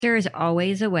There is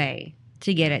always a way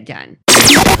to get it done.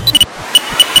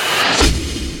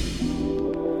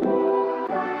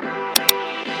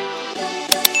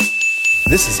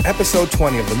 This is episode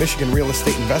 20 of the Michigan Real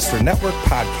Estate Investor Network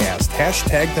podcast,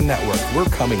 hashtag the network.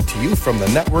 We're coming to you from the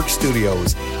network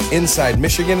studios inside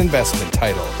Michigan Investment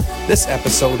Title. This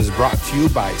episode is brought to you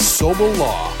by Sobel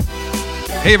Law.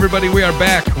 Hey everybody, we are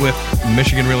back with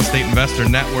Michigan Real Estate Investor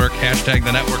Network, hashtag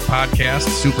the network podcast.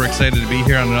 Super excited to be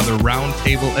here on another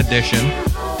roundtable edition.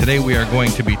 Today we are going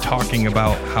to be talking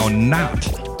about how not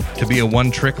to be a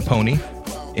one-trick pony.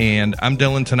 And I'm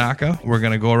Dylan Tanaka. We're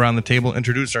going to go around the table,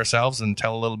 introduce ourselves, and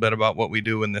tell a little bit about what we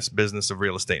do in this business of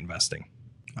real estate investing.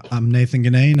 I'm Nathan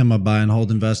Ganane. I'm a buy and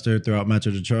hold investor throughout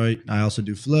Metro Detroit. I also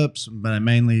do flips, but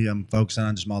I'm focusing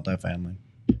on just multifamily.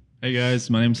 Hey guys,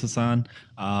 my name's Hassan.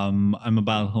 I'm a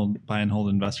buy and hold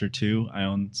investor too. I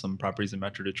own some properties in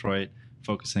Metro Detroit,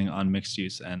 focusing on mixed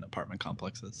use and apartment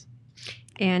complexes.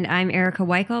 And I'm Erica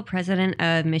Weichel, president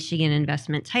of Michigan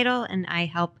Investment Title, and I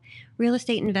help real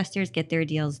estate investors get their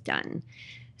deals done.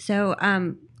 So,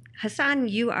 Hassan,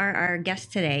 you are our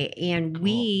guest today, and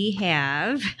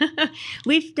Cool.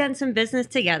 we've done some business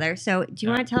together. So, do you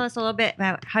want to tell us a little bit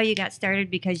about how you got started?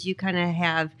 Because you kind of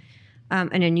have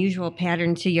an unusual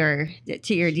pattern to your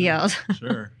deals.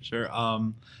 Sure.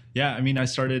 I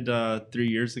started 3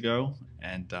 years ago,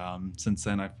 and since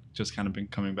then I've just kind of been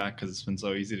coming back because it's been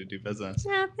so easy to do business.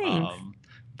 Yeah, thanks.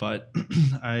 But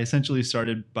I essentially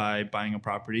started by buying a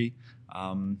property.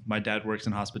 My dad works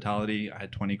in hospitality. I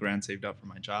had 20 grand saved up for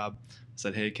my job. I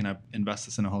said, hey, can I invest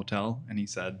this in a hotel? And he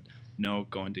said, no,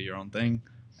 go and do your own thing.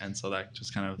 And so that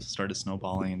just kind of started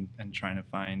snowballing and trying to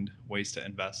find ways to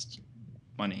invest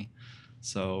money.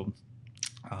 So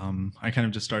I kind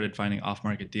of just started finding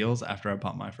off-market deals after I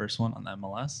bought my first one on the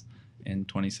MLS in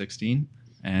 2016.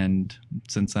 And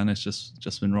since then, it's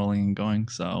just been rolling and going.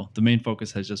 So the main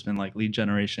focus has just been like lead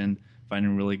generation,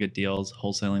 finding really good deals,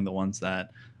 wholesaling the ones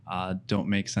that don't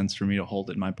make sense for me to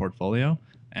hold in my portfolio,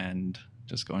 and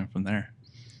just going from there.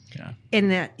 Yeah.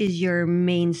 And that is your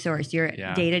main source. Your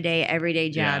day-to-day, everyday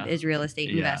job is real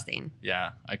estate investing.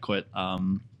 Yeah, I quit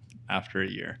after a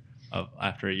year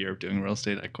of doing real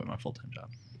estate. I quit my full-time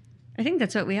job. I think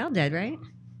that's what we all did, right?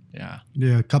 Yeah,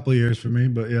 a couple of years for me,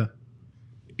 but yeah.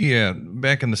 Yeah,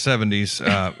 back in the 70s,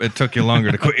 it took you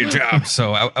longer to quit your job,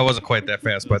 so I wasn't quite that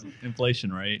fast. But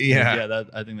inflation, right? Yeah.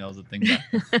 I think that was a thing.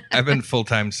 I've been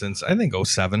full-time since, I think,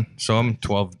 2007, so I'm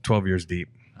 12 years deep.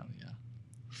 Oh, yeah.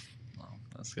 Well,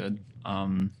 that's good.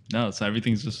 So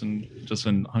everything's just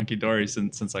been hunky-dory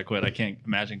since I quit. I can't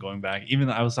imagine going back. Even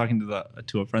though I was talking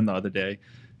to a friend the other day,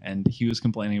 and he was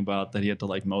complaining about that he had to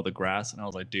like mow the grass, and I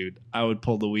was like, dude, I would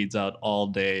pull the weeds out all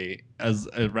day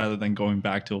rather than going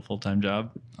back to a full-time job.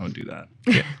 I would do that.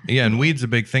 Yeah, and weeds a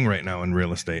big thing right now in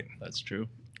real estate. That's true.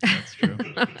 Oh,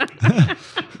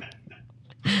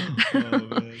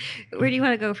 man. Where do you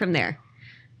want to go from there?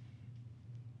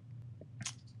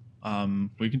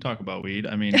 We can talk about weed.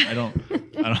 I mean, I don't.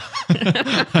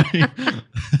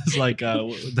 It's like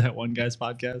that one guy's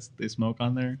podcast. They smoke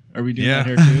on there. Are we doing that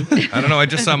here too? I don't know. I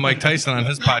just saw Mike Tyson on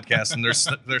his podcast, and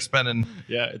they're spending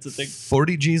it's a thing.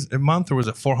 40 G's a month, or was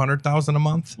it 400,000 a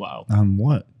month? Wow. On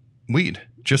what? Weed,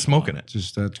 just smoking it.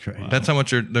 That's crazy. Wow. That's how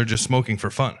much they're just smoking for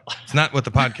fun. It's not with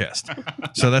the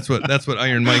podcast. So that's what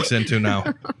Iron Mike's into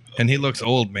now. And he looks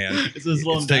old, man.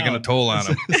 It's taking a toll on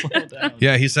him.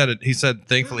 Yeah, he said it. He said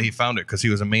thankfully he found it because he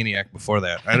was a maniac before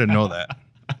that. I didn't know that.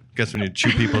 Guess when you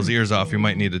chew people's ears off, you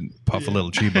might need to puff a little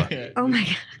Chiba. Oh my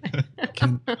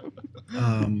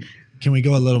God. Can we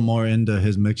go a little more into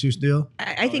his mixed use deal?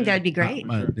 I think that would be great.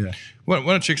 Yeah. Why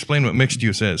don't you explain what mixed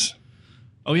use is?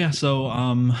 Oh yeah, so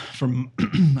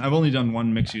I've only done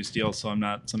one mixed use deal, so I'm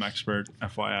not some expert,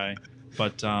 FYI.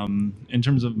 But in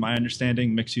terms of my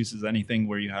understanding, mixed use is anything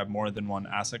where you have more than one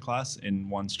asset class in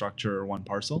one structure or one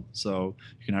parcel. So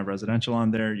you can have residential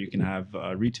on there, you can have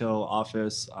retail,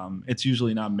 office. It's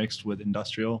usually not mixed with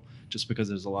industrial, just because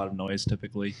there's a lot of noise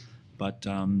typically. But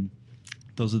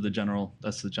that's the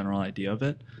general idea of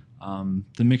it.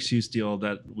 The mixed use deal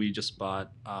that we just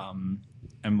bought,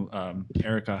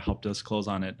 Erica helped us close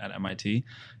on it at MIT.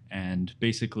 And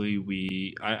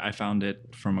basically I found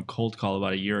it from a cold call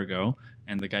about a year ago,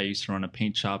 and the guy used to run a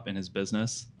paint shop in his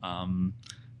business. 10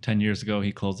 years ago,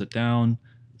 he closed it down.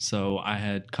 So I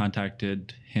had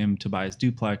contacted him to buy his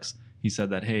duplex. He said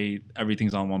that, hey,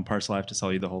 everything's on one parcel. I have to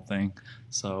sell you the whole thing.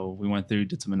 So we went through,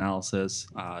 did some analysis,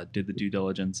 did the due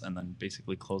diligence, and then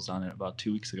basically closed on it about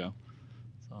 2 weeks ago.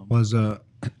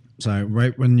 So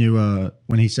right when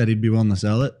he said he'd be willing to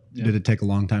sell it, Yeah. did it take a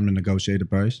long time to negotiate a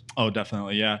price? Oh,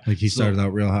 definitely, yeah. Like he started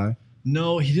out real high?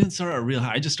 No, he didn't start out real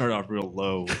high. I just started off real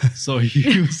low. So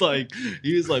he was like,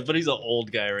 but he's an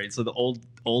old guy, right? So the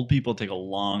old people take a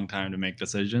long time to make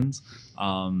decisions.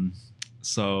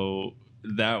 So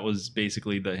that was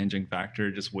basically the hinging factor,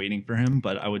 just waiting for him.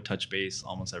 But I would touch base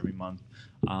almost every month.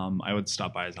 I would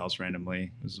stop by his house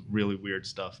randomly. It was really weird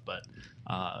stuff, but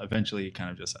eventually he kind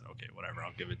of just said, okay, whatever,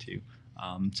 I'll give it to you.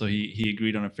 So he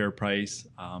agreed on a fair price.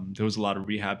 There was a lot of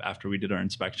rehab after we did our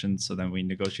inspections. So then we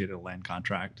negotiated a land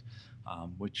contract,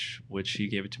 which he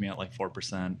gave it to me at like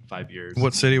 4%, 5 years.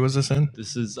 What city was this in?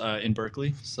 This is in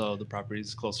Berkeley. So the property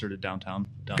is closer to downtown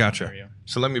Gotcha. area.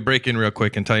 So let me break in real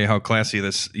quick and tell you how classy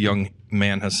this young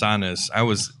man Hassan is. I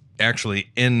was actually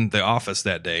in the office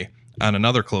that day on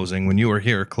another closing when you were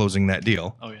here closing that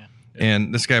deal. Oh, yeah.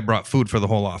 And this guy brought food for the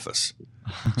whole office.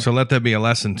 So let that be a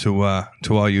lesson to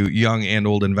all you young and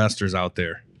old investors out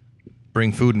there.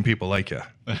 Bring food and people like you.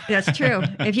 That's true.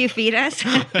 If you feed us,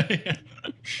 it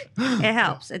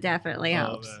helps. It definitely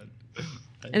helps. Oh,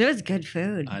 And it was good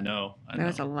food. I know. There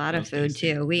was a lot It of was food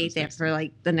tasty. too. We It ate was that tasty. for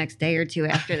like the next day or two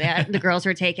after that. The girls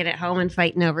were taking it home and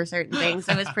fighting over certain things.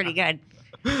 It was pretty good.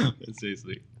 It's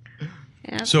tasty.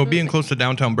 So being Absolutely. close to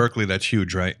downtown Berkeley, that's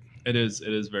huge, right? It is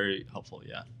very helpful.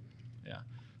 Yeah.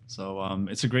 So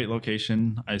it's a great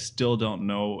location. I still don't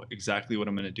know exactly what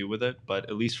I'm going to do with it, but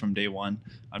at least from day one,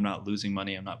 I'm not losing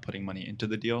money. I'm not putting money into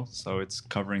the deal. So it's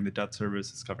covering the debt service,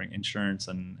 it's covering insurance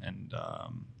and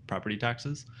property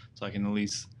taxes. So I can at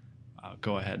least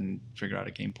go ahead and figure out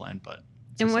a game plan. But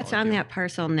it's a And what's solid on deal. that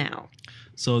parcel now?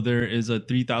 So there is a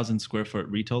 3,000 square foot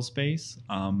retail space /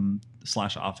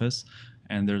 office,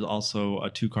 and there's also a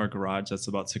 2-car garage that's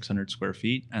about 600 square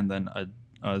feet, and then a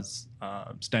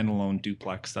standalone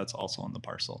duplex that's also on the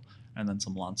parcel, and then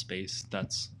some lawn space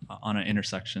that's on an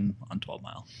intersection on 12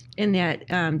 Mile. And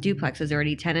that duplex is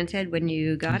already tenanted when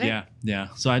you got it? Yeah.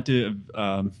 So I had to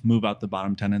move out the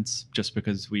bottom tenants just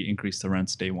because we increased the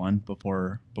rents day one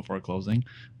before closing,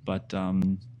 but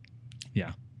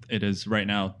yeah. It is right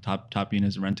now. Top unit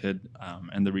is rented,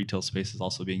 and the retail space is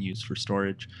also being used for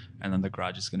storage, and then the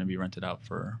garage is going to be rented out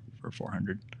for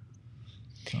 400.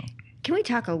 So Can we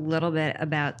talk a little bit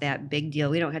about that big deal?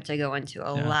 We don't have to go into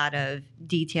a Yeah. lot of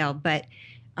detail, but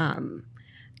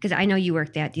because I know you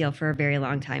worked that deal for a very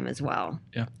long time as well.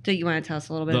 Yeah. So you want to tell us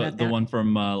a little bit about the that? one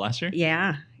from last year.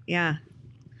 Yeah.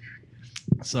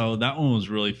 So that one was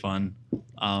really fun.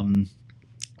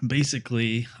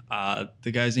 Basically,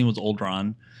 the guy's name was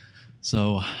Oldron.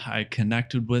 So I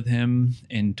connected with him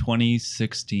in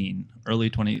 2016,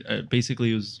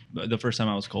 basically it was the first time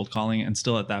I was cold calling, and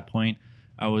still at that point,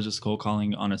 I was just cold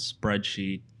calling on a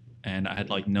spreadsheet, and I had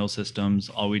like no systems.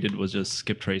 All we did was just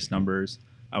skip trace numbers.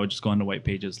 I would just go onto white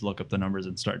pages, look up the numbers,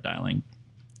 and start dialing.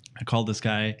 I called this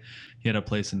guy. He had a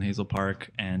place in Hazel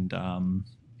Park, and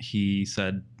he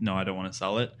said, no, I don't want to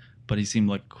sell it. But he seemed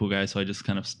like a cool guy, so I just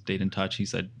kind of stayed in touch. He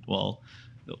said, well,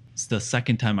 it's the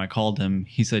second time I called him,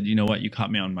 he said, you know what, you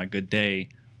caught me on my good day.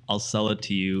 I'll sell it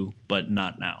to you, but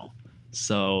not now.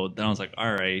 So then I was like,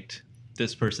 all right,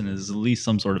 this person is at least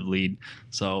some sort of lead.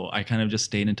 So I kind of just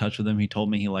stayed in touch with him. He told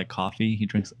me he liked coffee.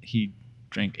 He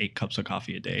drank 8 cups of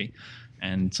coffee a day.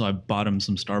 And so I bought him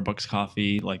some Starbucks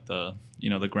coffee, like the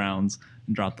grounds,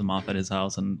 and dropped them off at his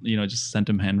house, and just sent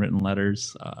him handwritten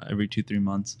letters every 2-3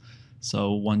 months.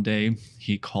 So one day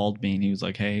he called me and he was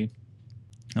like, hey,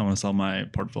 I want to sell my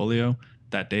portfolio.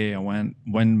 That day I went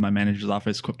when my manager's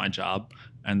office, quit my job,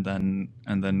 and then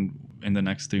in the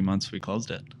next 3 months we closed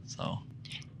it.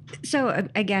 So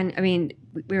again, I mean,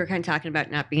 we were kind of talking about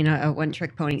not being a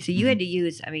one-trick pony. So you had to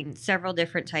use, several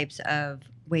different types of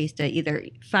ways to either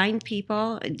find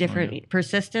people. Different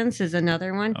persistence is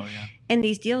another one. Oh yeah. And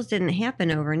these deals didn't happen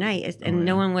overnight, and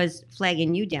no one was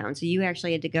flagging you down. So you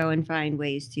actually had to go and find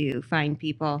ways to find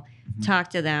people, talk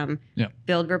to them,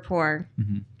 build rapport,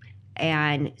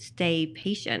 and stay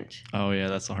patient. Oh yeah,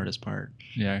 that's the hardest part.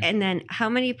 Yeah. And then how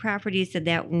many properties did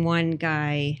that one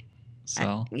guy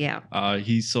Sell?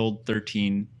 He sold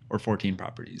 13 or 14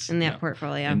 properties in that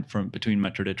portfolio. And from between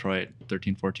Metro Detroit,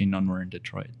 13, 14, none were in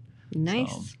Detroit.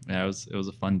 Nice. So, yeah, it was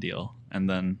a fun deal. And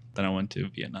then I went to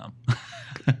Vietnam.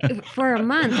 For a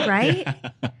month, right?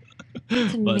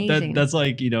 That's amazing. But that's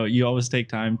like, you always take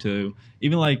time to,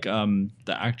 even like the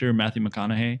actor Matthew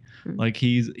McConaughey, like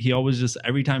he always just,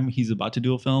 every time he's about to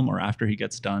do a film or after he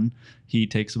gets done, he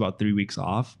takes about 3 weeks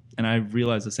off. And I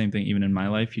realized the same thing even in my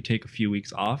life. You take a few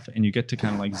weeks off and you get to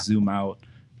kind of like zoom out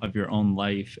of your own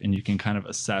life, and you can kind of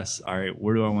assess, all right,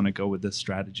 where do I want to go with this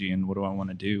strategy and what do I want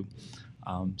to do?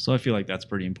 So I feel like that's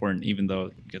pretty important, even though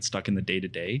you get stuck in the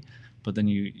day-to-day. But then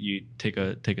you take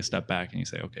a step back and you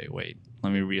say, okay, wait,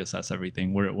 let me reassess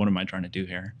everything. What am I trying to do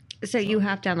here? So you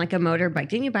hopped on like a motorbike.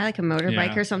 Didn't you buy like a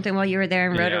motorbike Yeah. or something while you were there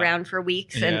and rode Yeah. around for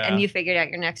weeks Yeah. and you figured out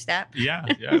your next step? Yeah,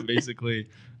 basically.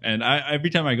 And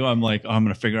every time I go, I'm like, oh, I'm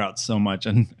gonna figure out so much,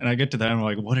 and I get to that, I'm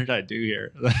like, what did I do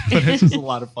here? But it's just a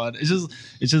lot of fun. It's just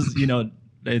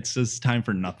it's just time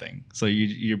for nothing. So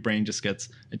your brain just gets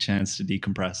a chance to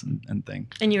decompress and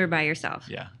think. And you were by yourself.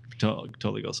 Yeah,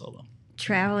 totally go solo.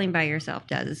 Traveling by yourself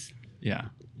does Yeah,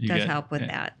 help with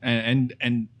that.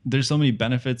 And there's so many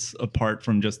benefits apart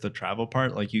from just the travel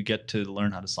part. Like you get to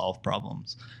learn how to solve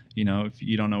problems. If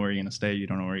you don't know where you're gonna stay, you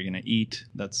don't know where you're gonna eat.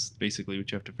 That's basically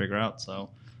what you have to figure out. So.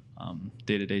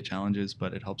 Day-to-day challenges,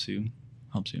 but it helps you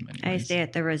in many I ways. stay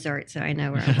at the resort, so I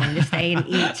know where I'm going to stay and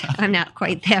eat. I'm not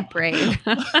quite that brave.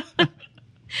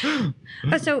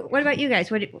 So what about you guys?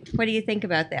 What do you think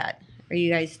about that? Are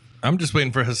you guys? I'm just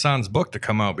waiting for Hassan's book to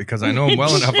come out because I know him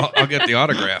well enough. I'll get the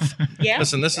autograph. Yeah.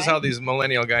 Listen, this is how these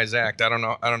millennial guys act. I don't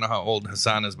know how old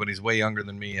Hassan is, but he's way younger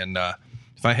than me. And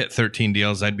if I hit 13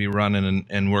 deals, I'd be running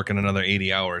and working another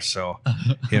 80 hours. So,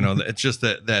 it's just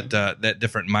that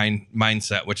different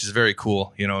mindset, which is very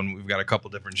cool. And we've got a couple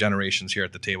different generations here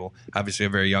at the table. Obviously, a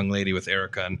very young lady with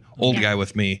Erica, and old guy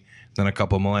with me, then a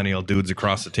couple millennial dudes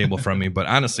across the table from me. But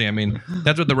honestly, I mean,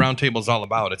 that's what the round table is all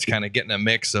about. It's kind of getting a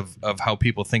mix of how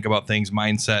people think about things,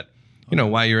 mindset.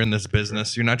 Why you're in this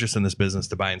business. You're not just in this business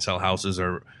to buy and sell houses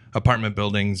or apartment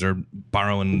buildings or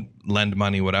borrow and lend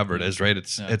money, whatever it is, right?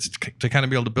 It's to kind of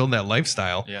be able to build that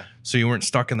lifestyle. Yeah. So you weren't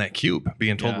stuck in that cube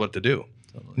being told what to do.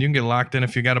 Totally. You can get locked in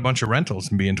if you got a bunch of rentals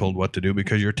and being told what to do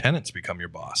because your tenants become your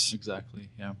boss. Exactly.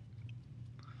 Yeah.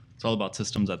 It's all about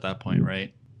systems at that point,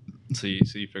 right? So you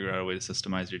figure out a way to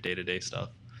systemize your day-to-day stuff,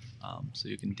 so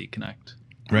you can deconnect.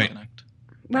 Right.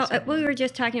 Well, we were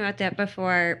just talking about that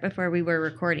before we were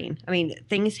recording. I mean,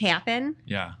 things happen,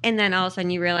 Yeah. and then all of a sudden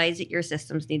you realize that your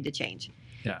systems need to change.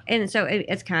 Yeah. And so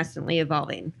it's constantly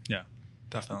evolving. Yeah.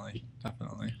 Definitely.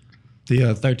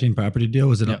 The 13 property deal,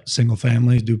 was it Yep. single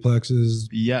families, duplexes?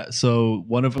 Yeah. So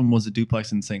one of them was a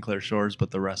duplex in St. Clair Shores,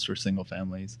 but the rest were single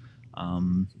families.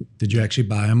 Did you actually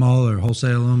buy them all or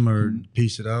wholesale them or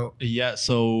piece it out? Yeah.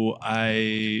 So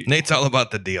Nate's all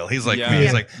about the deal. He's like Yeah. me.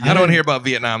 He's like, Yeah. I don't hear about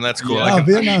Vietnam. That's cool. Yeah. I Oh, can,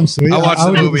 Vietnam's sweet. I watched I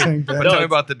the would do movie, same but thing. tell me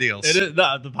about the deals. it is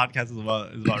the podcast is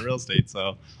about real estate.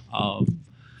 So,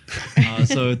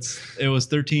 so it was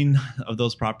 13 of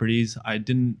those properties. I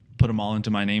didn't put them all into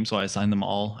my name, so I signed them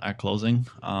all at closing.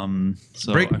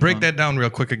 So break that down real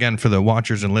quick again for the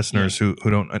watchers and listeners who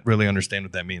don't really understand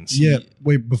what that means. Yeah,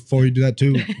 wait, before you do that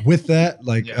too, with that,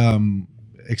 like,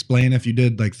 explain if you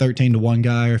did like 13 to one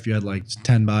guy or if you had like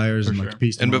 10 buyers and sure. like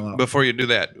pieced And them all out. before you do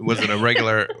that, was it a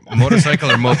regular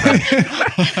motorcycle or moped?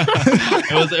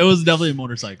 it was definitely a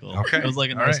motorcycle. Okay. It was like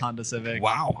a All nice right. Honda Civic.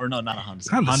 Wow. Or no, not a Honda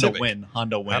Civic. Honda Civic.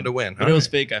 Honda Win. Honda Win. But All it was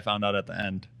right. fake. I found out at the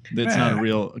end. It's not a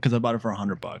real because I bought it for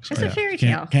 $100. It's Right? a fairy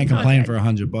tale. Can't It's all complain good. for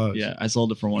 $100. Yeah, I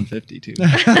sold it for $150 too when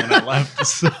I left.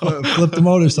 So. Flip the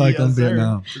motorcycle in Yes, sir.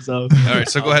 Vietnam. So, All right,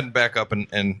 so go ahead and back up and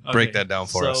break Okay, that down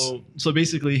for us. So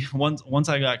basically, once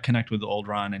I got connected with old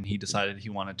Ron and he decided he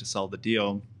wanted to sell the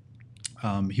deal,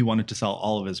 he wanted to sell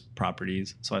all of his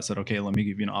properties. So I said, okay, let me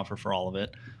give you an offer for all of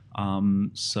it.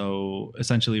 So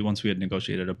essentially, once we had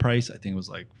negotiated a price, I think it was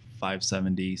like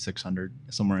 $570, $600,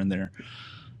 somewhere in there.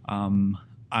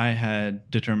 I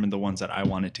had determined the ones that I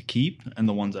wanted to keep and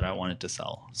the ones that I wanted to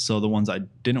sell. So the ones I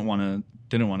didn't want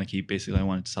to keep, basically I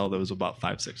wanted to sell. There was about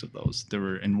 5-6 of those. They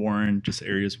were in Warren, just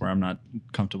areas where I'm not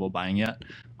comfortable buying yet.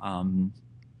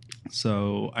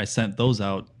 So I sent those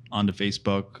out onto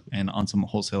Facebook and on some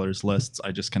wholesalers lists.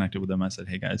 I just connected with them. I said,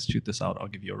 hey guys, shoot this out. I'll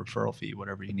give you a referral fee,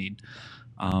 whatever you need.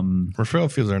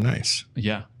 Referral fees are nice.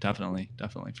 Yeah, definitely.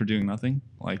 For doing nothing.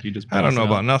 Like you just, I don't know blast it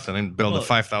about out. nothing and build a Well-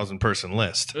 5,000 person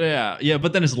list. Yeah,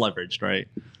 but then it's leveraged, right?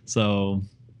 So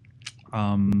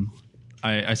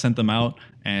I sent them out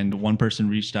and one person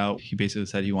reached out. He basically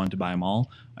said he wanted to buy them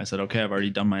all. I said, okay, I've already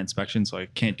done my inspection, so I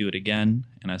can't do it again.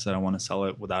 And I said, I want to sell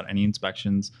it without any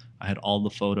inspections. I had all the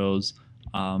photos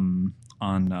on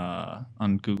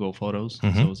Google Photos. So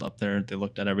it was up there. They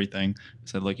looked at everything. I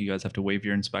said, look, you guys have to waive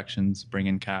your inspections, bring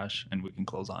in cash, and we can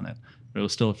close on it. But it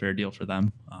was still a fair deal for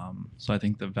them. So I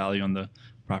think the value on the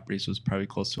properties was probably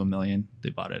close to $1 million. They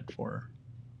bought it for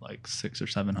like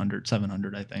 600 or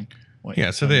 700, I think. Wait,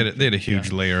 Yeah, so they had a huge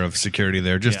yeah. layer of security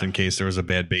there just Yeah. in case there was a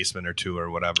bad basement or two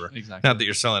or whatever. Exactly. Not that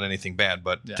you're selling anything bad,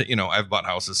 but Yeah. I've bought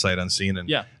houses sight unseen and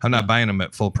Yeah. I'm not buying them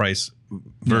at full price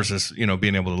versus,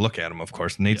 being able to look at them, of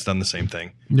course. Nate's done the same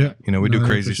thing. Yeah. We do No,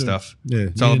 crazy for sure. stuff. Yeah.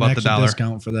 It's all Need an about the extra dollar.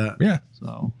 discount for that. Yeah.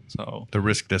 So The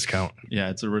risk discount. yeah,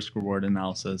 it's a risk reward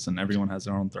analysis, and everyone has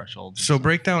their own thresholds. So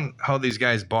break down how these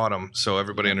guys bought them so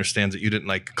everybody understands that you didn't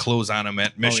like close on them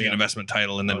at Michigan Investment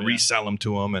Title and then resell them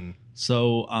to them. And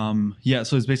So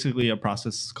so it's basically a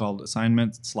process called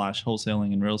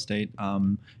assignment/wholesaling in real estate.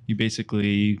 You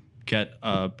basically get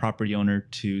a property owner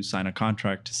to sign a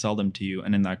contract to sell them to you,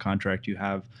 and in that contract you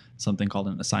have something called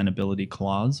an assignability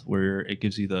clause, where it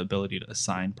gives you the ability to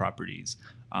assign properties,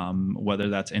 whether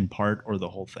that's in part or the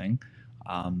whole thing.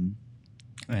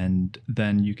 And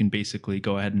then you can basically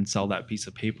go ahead and sell that piece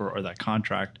of paper or that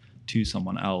contract to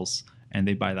someone else, and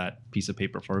they buy that piece of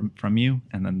paper from you,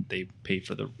 and then they pay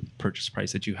for the purchase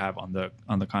price that you have on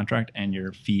the contract and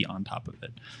your fee on top of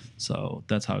it. So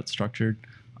that's how it's structured.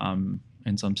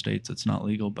 In some states it's not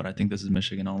legal, but I think this is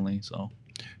Michigan only. So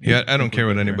yeah, I don't care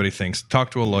what anybody thinks.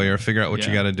 Talk to a lawyer, figure out what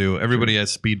you got to do. Everybody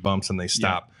has speed bumps and they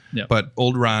stop. Yeah. But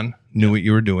old Ron knew what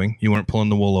you were doing. You weren't pulling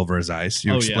the wool over his eyes.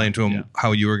 You explained to him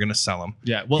how you were going to sell them.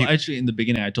 Yeah. Well, actually, in the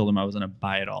beginning, I told him I was going to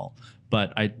buy it all,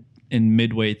 but in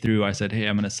midway through, I said, "Hey,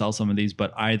 I'm going to sell some of these,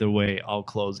 but either way, I'll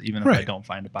close, even if I don't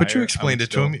find a buyer." But you explained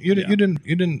it to him. You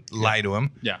didn't lie to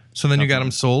him. Yeah. So then you got him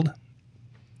sold.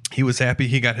 He was happy.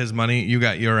 He got his money. You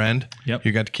got your end. Yep.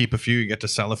 You got to keep a few. You got to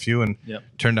sell a few, and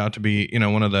turned out to be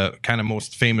one of the kind of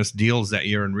most famous deals that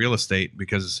year in real estate,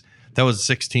 because that was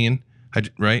 16,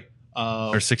 right?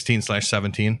 Or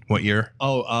 16/17. What year?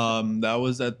 That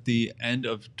was at the end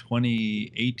of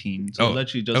 2018. So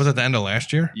actually that was at the end of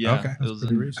last year. Yeah. Okay. It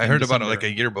was I heard about it like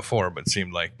a year before, but it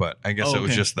seemed like. But I guess it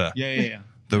was just the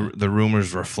the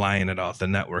rumors were flying at all the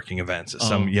networking events that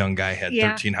some young guy had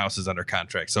 13 houses under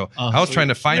contract. So I was trying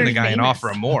to find the guy and offer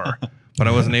him more, but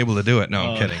I wasn't able to do it.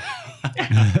 No, I'm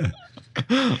kidding.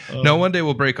 No, one day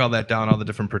we'll break all that down, all the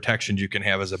different protections you can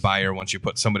have as a buyer once you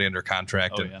put somebody under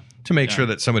contract, to make sure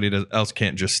that somebody else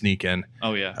can't just sneak in.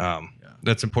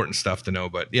 That's important stuff to know.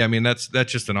 But yeah, I mean, that's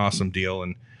just an awesome deal.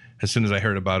 And as soon as I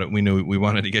heard about it, we knew we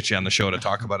wanted to get you on the show to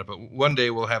talk about it. But one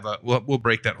day we'll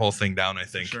break that whole thing down, I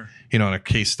think, in a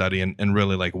case study and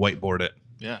really like whiteboard it.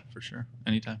 Yeah, for sure.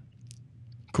 Anytime.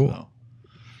 Cool.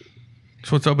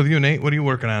 So what's up with you, Nate? What are you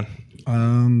working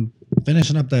on?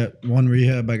 Finishing up that one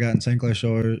rehab I got in St. Clair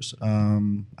Shores.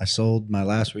 I sold my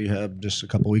last rehab just a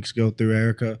couple weeks ago through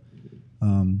Erica.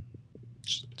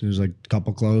 There's like a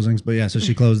couple closings, but yeah, so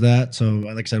she closed that. So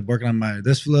like I said, working on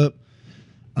this flip.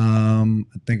 I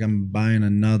think I'm buying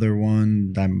another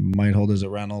one that I might hold as a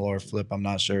rental or flip. I'm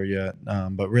not sure yet.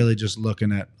 But really just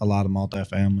looking at a lot of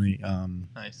multifamily.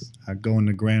 Nice. I go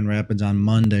into Grand Rapids on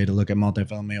Monday to look at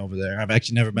multifamily over there. I've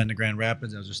actually never been to Grand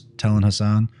Rapids. I was just telling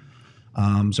Hassan.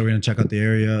 So we're going to check out the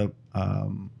area.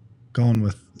 Going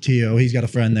with Tio. He's got a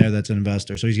friend there that's an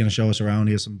investor. So he's going to show us around.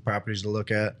 He has some properties to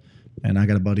look at. And I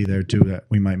got a buddy there too that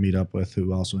we might meet up with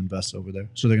who also invests over there.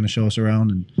 So they're going to show us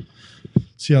around and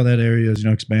see how that area is,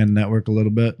 expand the network a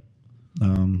little bit.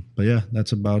 But yeah,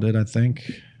 that's about it, I think.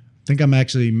 I think I'm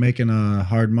actually making a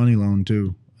hard money loan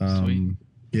too. Sweet.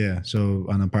 Yeah, so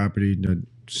on a property, a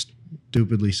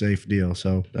stupidly safe deal.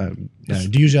 So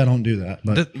usually I don't do that.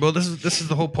 But this is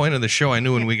the whole point of the show. I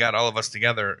knew when we got all of us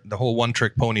together, the whole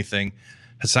one-trick pony thing.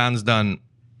 Hassan's done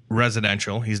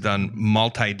residential. He's done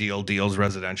multi-deal deals,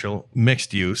 residential,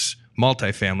 mixed use,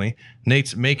 multifamily.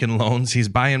 Nate's making loans. He's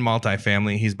buying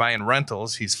multifamily. He's buying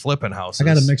rentals. He's flipping houses. I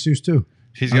got a mixed use too.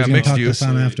 He's got mixed use.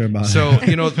 Hassan after about so,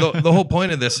 the whole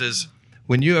point of this is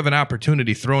when you have an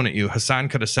opportunity thrown at you, Hassan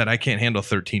could have said, I can't handle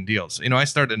 13 deals. I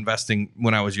started investing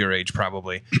when I was your age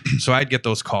probably. So I'd get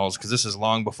those calls because this is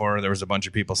long before there was a bunch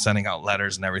of people sending out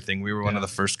letters and everything. We were one of the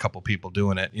first couple people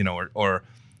doing it, or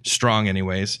strong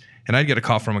anyways. And I'd get a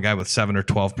call from a guy with 7 or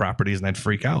 12 properties and I'd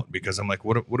freak out because I'm like,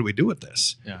 what do we do with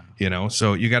this? Yeah.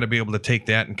 So you got to be able to take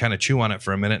that and kind of chew on it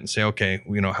for a minute and say, okay,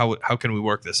 how can we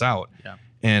work this out? Yeah.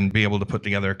 And be able to put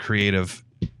together a creative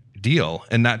deal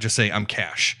and not just say I'm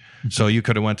cash. So you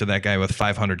could have went to that guy with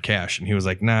 500 cash and he was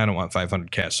like, nah, I don't want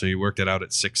 500 cash. So you worked it out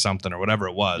at 6 something or whatever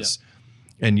it was.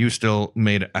 Yeah. And you still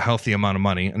made a healthy amount of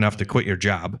money, enough to quit your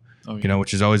job,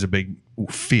 which is always a big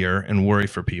fear and worry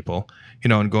for people,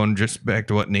 and going just back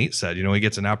to what Nate said, he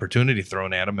gets an opportunity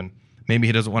thrown at him and maybe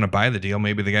he doesn't want to buy the deal.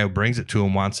 Maybe the guy who brings it to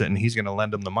him wants it and he's going to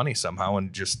lend him the money somehow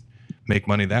and just make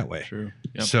money that way. True.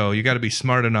 Yep. So you got to be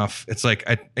smart enough. It's like,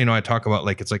 I talk about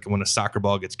it's like when a soccer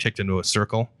ball gets kicked into a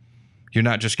circle, you're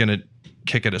not just going to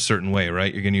kick it a certain way,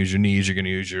 right? You're going to use your knees, you're going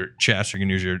to use your chest, you're going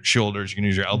to use your shoulders, you're going to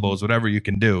use your elbows, whatever you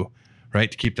can do,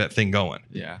 right, to keep that thing going.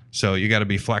 Yeah. So you got to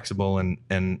be flexible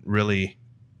and really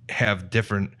have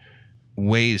different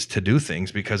ways to do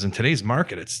things, because in today's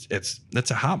market,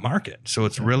 it's a hot market. So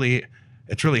it's really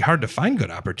hard to find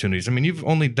good opportunities. I mean, you've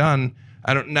only done,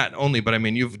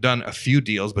 you've done a few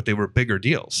deals, but they were bigger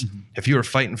deals. Mm-hmm. If you were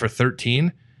fighting for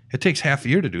 13, it takes half a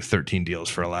year to do 13 deals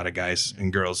for a lot of guys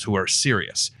and girls who are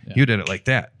serious. Yeah. You did it like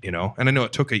that, and I know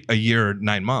it took a year or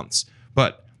 9 months,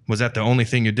 but was that the only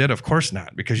thing you did? Of course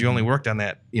not, because you only worked on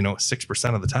that,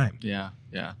 6% of the time. Yeah.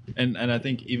 And I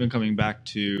think even coming back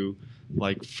to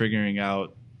like figuring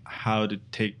out how to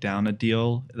take down a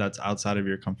deal that's outside of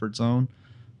your comfort zone,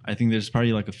 I think there's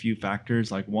probably like a few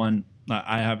factors. Like one,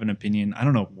 I have an opinion. I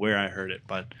don't know where I heard it,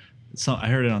 but I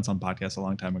heard it on some podcast a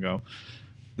long time ago.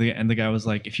 And the guy was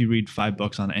like, if you read 5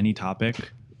 books on any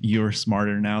topic, you're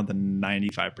smarter now than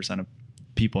 95% of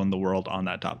people in the world on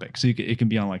that topic. So it can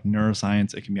be on like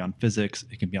neuroscience, it can be on physics,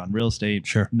 it can be on real estate.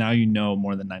 Sure. Now you know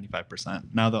more than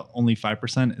 95%. Now the only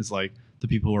 5% is like the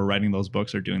people who are writing those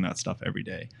books are doing that stuff every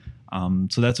day.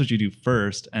 So that's what you do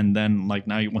first. And then like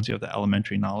now once you have the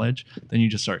elementary knowledge, then you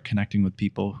just start connecting with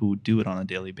people who do it on a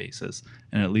daily basis.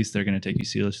 And at least they're going to take you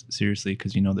seriously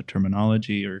because you know the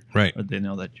terminology or they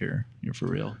know that you're for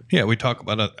real. Yeah, we talk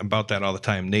about that all the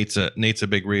time. Nate's a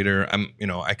big reader.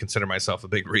 I consider myself a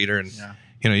big reader, and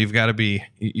you've got to be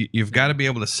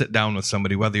able to sit down with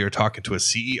somebody, whether you're talking to a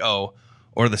CEO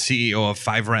or the CEO of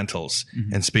 5 rentals,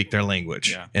 and speak their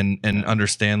language and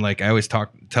understand. Like I always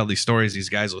tell these stories. These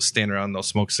guys will stand around, they'll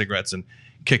smoke cigarettes and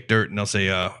kick dirt, and they'll say,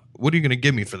 "What are you going to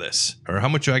give me for this?" Or "How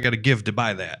much do I got to give to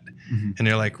buy that?" And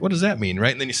they're like, "What does that mean?"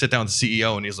 Right? And then you sit down with the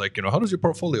CEO, and he's like, "How does your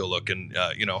portfolio look?" And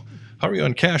how are you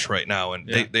on cash right now? And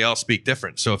they all speak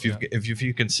different. So if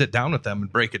you can sit down with them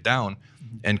and break it down,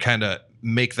 and kind of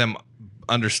make them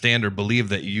understand or believe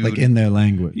that you like in their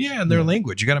language. Yeah, in their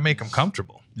language. You got to make them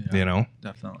comfortable.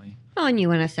 Definitely. Oh, and you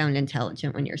want to sound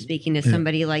intelligent when you're speaking to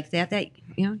somebody like that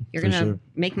you're going to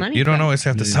make money. You don't always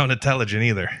have to sound intelligent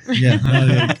either. Yeah,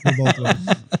 both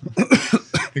ways.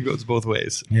 It goes both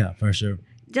ways. Yeah, for sure.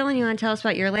 Dylan, you want to tell us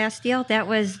about your last deal? That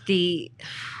was the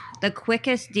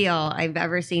quickest deal I've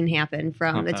ever seen happen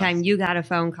from the time you got a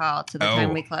phone call to the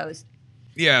time we closed.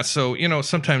 Yeah, so,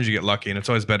 sometimes you get lucky, and it's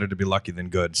always better to be lucky than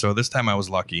good. So this time I was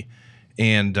lucky,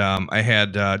 and I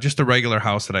had just a regular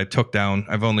house that I took down.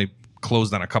 I've only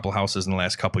closed on a couple houses in the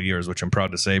last couple of years, which I'm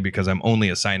proud to say, because I'm only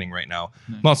assigning right now.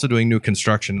 Nice. I'm also doing new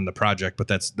construction in the project, but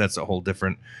that's a whole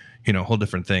different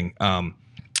thing.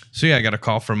 So yeah, I got a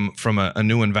call from a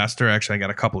new investor. Actually, I got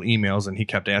a couple emails, and he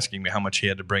kept asking me how much he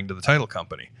had to bring to the title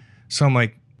company. So I'm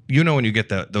like, when you get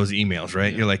those emails,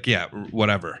 right? Yeah. You're like, yeah,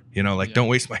 whatever. Don't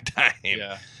waste my time.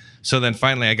 Yeah. So then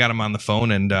finally I got him on the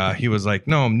phone, and he was like,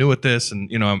 no, I'm new at this, and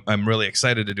I'm really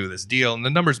excited to do this deal. And the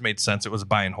numbers made sense. It was a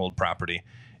buy and hold property,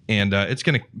 and it's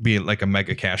going to be like a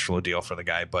mega cash flow deal for the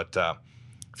guy. But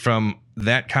from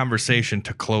that conversation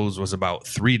to close was about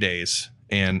 3 days,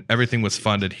 and everything was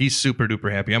funded. He's super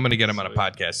duper happy. I'm going to get him on a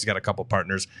podcast. He's got a couple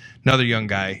partners, another young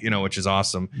guy, which is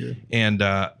awesome. Yeah. And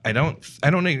I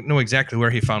don't know exactly where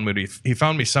he found me. But he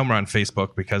found me somewhere on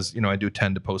Facebook, because I do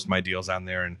tend to post my deals on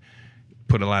there and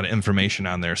put a lot of information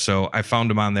on there. So I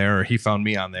found him on there, or he found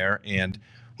me on there. And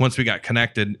once we got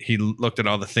connected, he looked at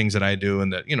all the things that I do,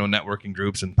 and the networking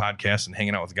groups and podcasts and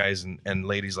hanging out with guys and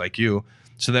ladies like you.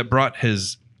 So that brought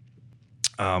his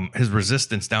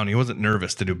resistance down. He wasn't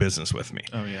nervous to do business with me.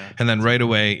 Oh yeah. And then right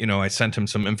away, I sent him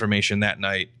some information that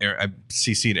night. I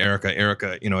CC'd Erica.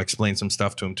 Erica, explained some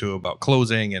stuff to him too about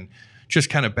closing, and just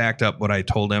kind of backed up what I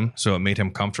told him, so it made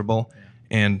him comfortable.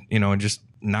 Yeah. And just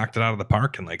knocked it out of the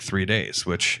park in like 3 days,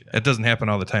 which it doesn't happen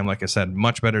all the time. Like I said,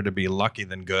 much better to be lucky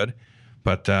than good.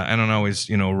 But I don't always,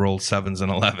 roll 7s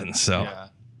and 11s. So yeah.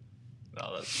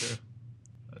 No, that's true.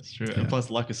 Yeah. And plus,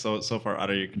 luck is so far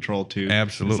out of your control too.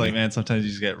 Absolutely. It's like, man, sometimes you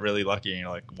just get really lucky, and you're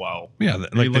like, wow. Yeah,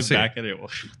 like you look back at it. Well,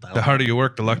 the harder you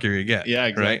work, the luckier you get. Yeah,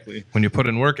 exactly. Right? When you put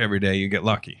in work every day, you get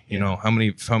lucky. How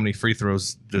many free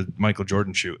throws did Michael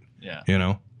Jordan shoot?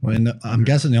 Yeah. Well, and I'm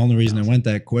guessing the only reason it went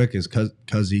that quick is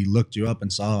because he looked you up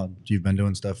and saw you've been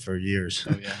doing stuff for years.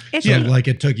 Oh yeah. So like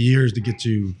it took years to get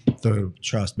you the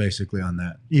trust basically on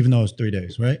that, even though it was 3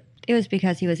 days, right? It was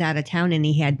because he was out of town and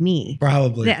he had me.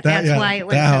 Probably. That's why it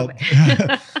went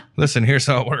so. Listen, here's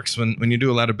how it works. When you do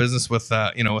a lot of business with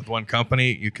with one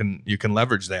company, you can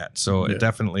leverage that. So it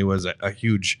definitely was a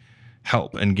huge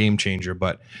help and game changer.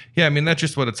 But yeah, that's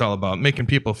just what it's all about, making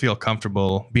people feel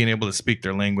comfortable, being able to speak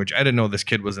their language. I didn't know this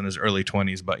kid was in his early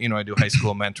 20s, but I do high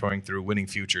school mentoring through Winning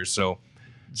Futures. So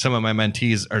some of my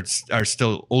mentees are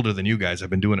still older than you guys. I've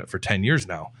been doing it for 10 years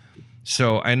now.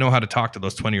 So I know how to talk to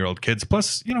those 20-year-old kids.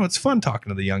 Plus, it's fun talking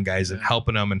to the young guys and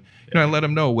helping them. And, I let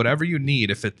them know whatever you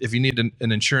need. If you need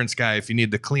an insurance guy, if you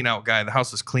need the clean out guy, the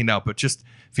house is cleaned out. But just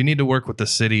if you need to work with the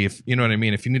city, if you know what I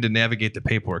mean, if you need to navigate the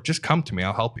paperwork, just come to me.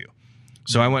 I'll help you.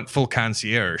 So I went full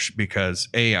concierge because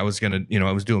I was going to,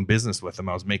 I was doing business with them.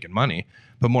 I was making money.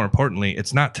 But more importantly,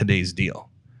 it's not today's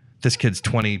deal. This kid's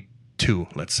 22,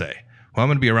 let's say. Well, I'm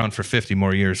going to be around for 50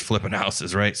 more years flipping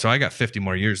houses, right? So I got 50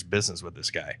 more years business with this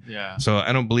guy. Yeah. So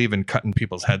I don't believe in cutting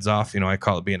people's heads off. I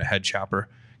call it being a head chopper,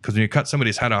 because when you cut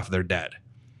somebody's head off, they're dead.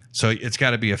 So it's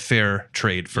got to be a fair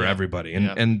trade for everybody.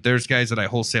 And there's guys that I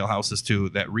wholesale houses to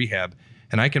that rehab,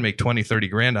 and I can make 20, 30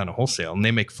 grand on a wholesale, and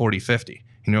they make 40, 50.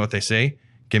 You know what they say?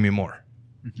 Give me more.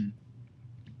 Mm-hmm.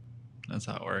 That's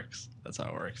how it works.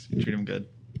 You treat them good.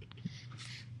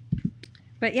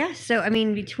 But yeah, so I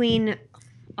mean, between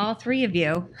all three of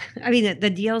you, I mean, the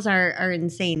deals are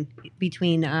insane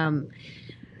between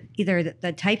either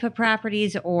the type of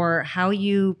properties or how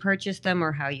you purchased them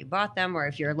or how you bought them or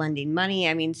if you're lending money.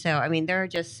 I mean, there are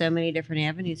just so many different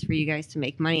avenues for you guys to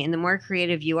make money. And the more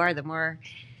creative you are, the more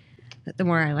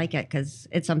I like it, because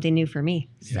it's something new for me.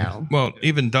 So, well,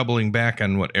 even doubling back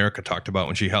on what Erica talked about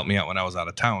when she helped me out when I was out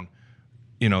of town,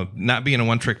 not being a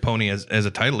one-trick pony as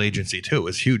a title agency too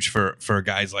is huge for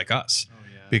guys like us.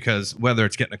 Because whether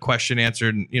it's getting a question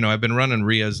answered, I've been running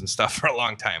RIAs and stuff for a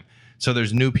long time. So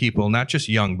there's new people, not just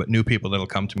young, but new people that'll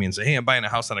come to me and say, hey, I'm buying a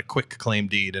house on a quick claim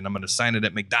deed and I'm going to sign it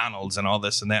at McDonald's and all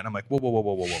this and that. And I'm like, whoa.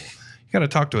 You got to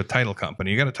talk to a title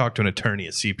company. You got to talk to an attorney,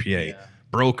 a CPA,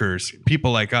 brokers,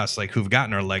 people like us, like who've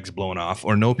gotten our legs blown off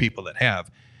or know people that have.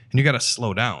 And you got to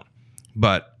slow down.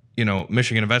 But,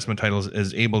 Michigan Investment Titles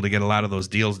is able to get a lot of those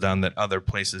deals done that other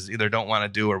places either don't want to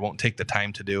do or won't take the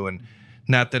time to do. And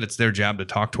not that it's their job to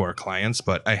talk to our clients,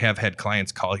 but I have had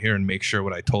clients call here and make sure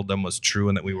what I told them was true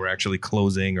and that we were actually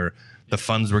closing or the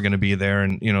funds were going to be there.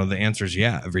 And, the answer is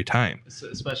every time.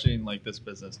 Especially in like this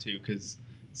business too, because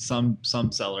some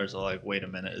sellers are like, wait a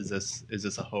minute, is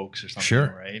this a hoax or something?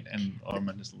 Sure. Right? Or I'm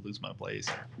going to just lose my place.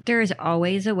 there is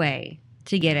always a way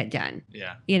to get it done.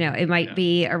 Yeah. It might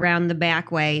be around the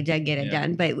back way to get it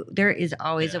done, but there is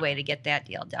always a Yeah. way to get that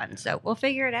deal done. So we'll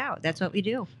figure it out. That's what we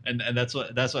do. And that's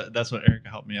what Erica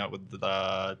helped me out with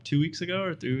 2 weeks ago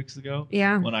or 3 weeks ago.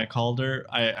 Yeah. When I called her,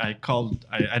 I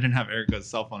didn't have Erica's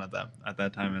cell phone at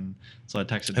that time, and so I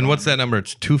texted. And what's that number?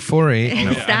 It's 248.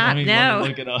 No. Stop, let me no.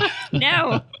 look it up.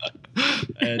 No.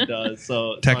 And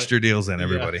so Text your deals in,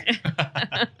 everybody.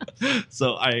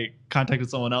 So I contacted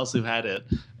someone else who had it,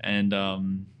 and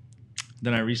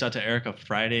then I reached out to Erica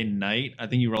Friday night. I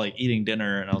think you were like eating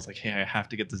dinner, and I was like, "Hey, I have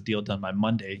to get this deal done by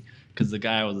Monday," because the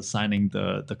guy I was assigning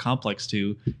the complex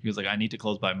to, he was like, "I need to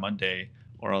close by Monday,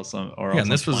 or else."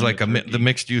 And this was like the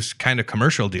mixed use kind of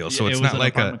commercial deal, so it's not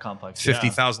like a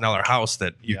 $50,000 house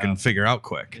that you can figure out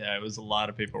quick. Yeah, it was a lot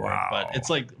of paperwork, Wow. but it's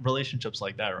like relationships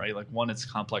like that, right? Like one, it's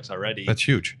complex already. That's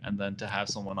huge. And then to have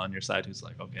someone on your side who's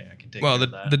like, okay, I can take Well, care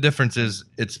of that. the difference is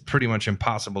it's pretty much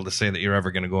impossible to say that you're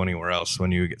ever going to go anywhere else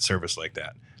when you get service like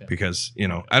that. Yeah. Because,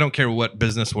 I don't care what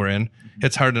business we're in.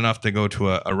 It's hard enough to go to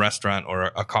a restaurant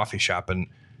or a coffee shop and,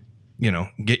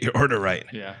 get your order right.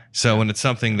 Yeah. So when it's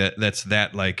something that's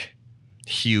that like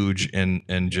huge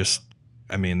and just,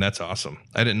 that's awesome.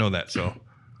 I didn't know that. So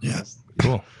Yeah.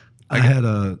 cool. I had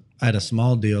a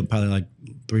small deal probably like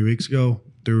 3 weeks ago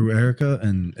through Erica,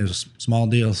 and it was a small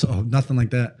deal, so nothing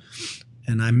like that.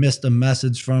 And I missed a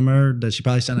message from her that she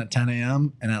probably sent at 10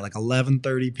 a.m. And at like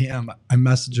 11:30 p.m., I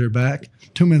messaged her back.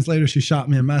 2 minutes later, she shot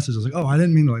me a message. I was like, "Oh, I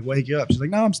didn't mean to like wake you up." She's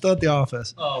like, "No, I'm still at the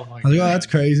office." Oh my I was like, "Oh, that's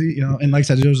crazy," And like I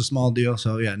said, it was a small deal,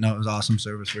 so yeah, no, it was awesome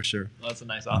service for sure. Well, that's a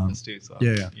nice office too. So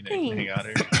yeah. you can hang out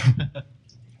here.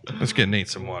 Let's get Nate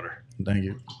some water. Thank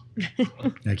you.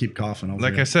 I keep coughing over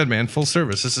Like here. I said, man, full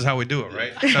service. This is how we do it,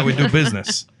 right? That's how we do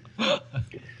business.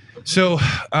 So,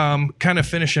 kind of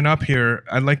finishing up here,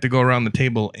 I'd like to go around the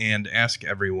table and ask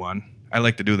everyone. I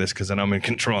like to do this because then I'm in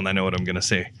control and I know what I'm going to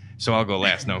say. So I'll go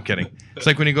last. No, I'm kidding. It's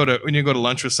like when you go to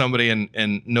lunch with somebody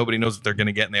and nobody knows what they're going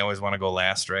to get and they always want to go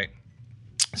last, right?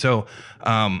 So,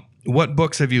 what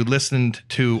books have you listened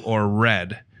to or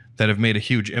read that have made a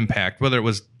huge impact, whether it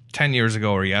was 10 years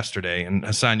ago or yesterday? And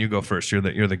Hassan, you go first. You're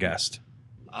the guest.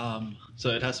 So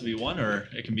it has to be one, or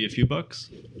it can be a few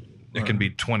books. It can be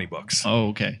 20 books. Oh,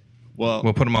 okay. Well,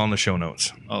 We'll put them all in the show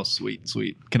notes. oh, sweet.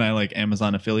 Can I like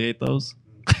Amazon affiliate those?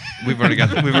 We've already got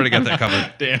that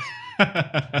covered. Damn.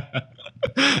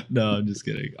 No, I'm just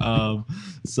kidding.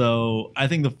 So I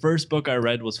think the first book I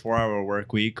read was 4 Hour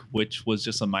Work Week, which was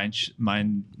just a mind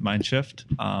shift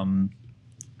to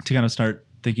kind of start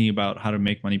thinking about how to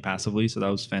make money passively. So that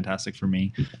was fantastic for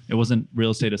me. It wasn't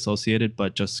real estate associated,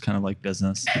 but just kind of like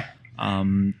business.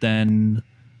 Then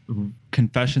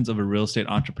Confessions of a Real Estate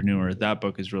Entrepreneur. That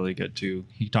book is really good too.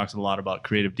 He talks a lot about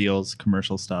creative deals,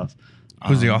 commercial stuff.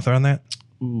 Who's the author on that?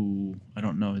 Ooh, I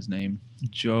don't know his name.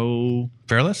 Joe.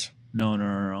 Fairless?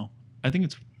 No. I think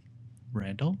it's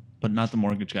Randall, but not the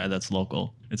mortgage guy that's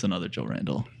local. It's another Joe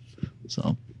Randall.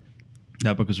 So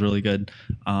that book is really good.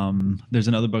 There's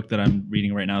another book that I'm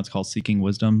reading right now. It's called Seeking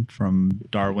Wisdom, From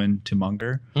Darwin to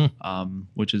Munger,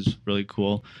 which is really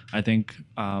cool. I think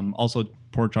also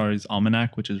Poor Charlie's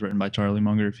Almanac, which is written by Charlie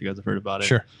Munger, if you guys have heard about it.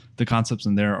 Sure. The concepts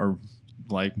in there are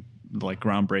like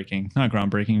groundbreaking. Not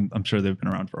groundbreaking. I'm sure they've been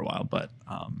around for a while, but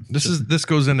this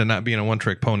goes into not being a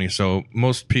one-trick pony. So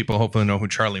most people hopefully know who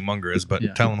Charlie Munger is, but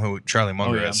tell them who Charlie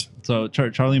Munger is. So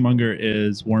Charlie Munger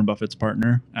is Warren Buffett's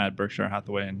partner at Berkshire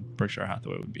Hathaway, and Berkshire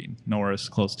Hathaway would be nowhere as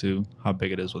close to how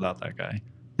big it is without that guy.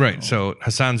 Right. So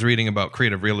Hassan's reading about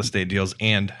creative real estate deals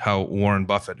and how Warren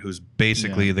Buffett, who's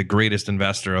basically the greatest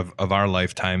investor of our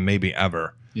lifetime, maybe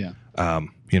ever,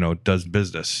 does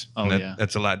business.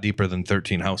 That's a lot deeper than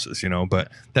 13 houses,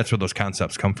 but that's where those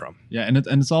concepts come from. Yeah. And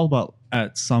it's all about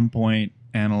at some point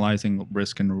analyzing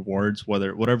risk and rewards,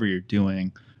 whatever you're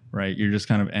doing, right? You're just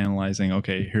kind of analyzing,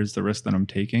 okay, here's the risk that I'm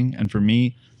taking. And for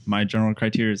me, my general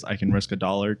criteria is I can risk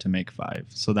 $1 to make $5.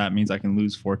 So that means I can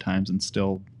lose 4 times and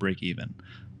still break even,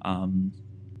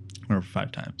 or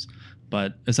 5 times.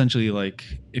 But essentially, like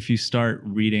if you start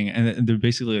reading, and they're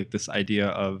basically like this idea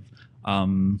of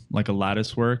like a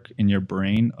lattice work in your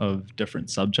brain of different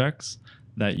subjects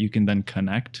that you can then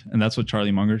connect. And that's what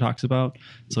Charlie Munger talks about.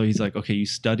 So he's like, okay, you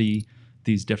study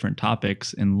these different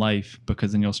topics in life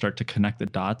because then you'll start to connect the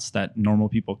dots that normal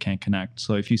people can't connect.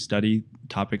 So if you study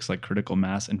topics like critical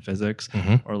mass in physics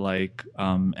or like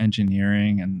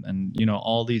engineering and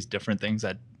all these different things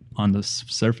that on the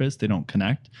surface they don't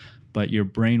connect, but your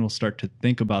brain will start to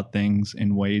think about things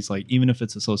in ways like, even if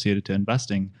it's associated to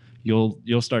investing,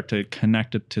 you'll start to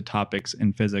connect it to topics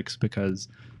in physics because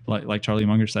like Charlie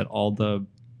Munger said, all the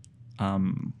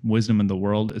wisdom in the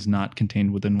world is not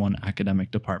contained within one academic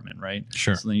department, right?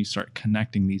 Sure. So then you start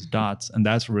connecting these dots, and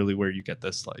that's really where you get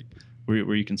this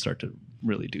where you can start to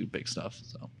really do big stuff.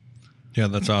 So yeah,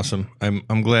 that's awesome.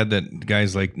 I'm glad that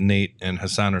guys like Nate and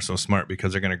Hassan are so smart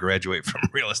because they're going to graduate from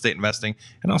real estate investing,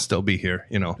 and I'll still be here,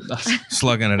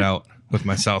 slugging it out with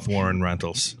my South Warren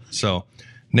rentals. So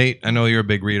Nate, I know you're a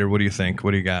big reader. What do you think?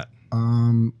 What do you got?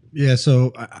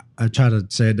 So I try to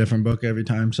say a different book every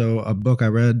time. So a book I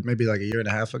read maybe like a year and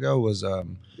a half ago was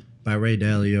by Ray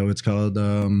Dalio. It's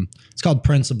called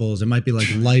Principles. It might be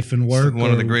like Life and Work.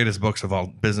 One of the greatest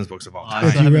business books of all time.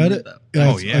 Have you read it?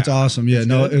 Yeah. It's awesome. Yeah,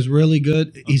 it was really good.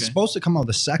 Okay. He's supposed to come out with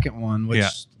the second one, which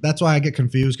that's why I get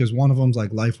confused because one of them's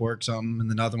like Life Work something and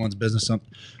the other one's Business something.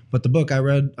 But the book I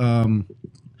read,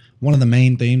 one of the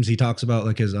main themes he talks about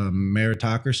like his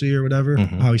meritocracy or whatever,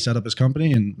 how he set up his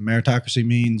company. And meritocracy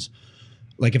means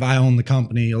like if I own the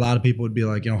company, a lot of people would be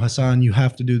like, Hassan, you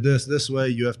have to do this way,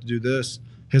 you have to do this.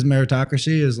 His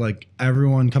meritocracy is like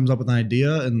everyone comes up with an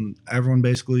idea and everyone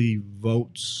basically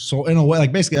votes. So in a way,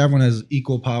 like basically everyone has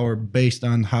equal power based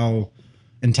on how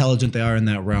intelligent they are in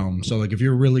that realm. So like if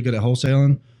you're really good at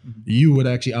wholesaling, you would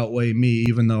actually outweigh me,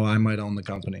 even though I might own the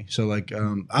company. So like, I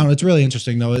don't know, it's really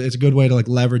interesting though. It's a good way to like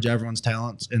leverage everyone's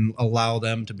talents and allow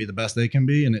them to be the best they can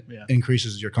be. And it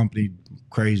increases your company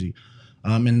crazy.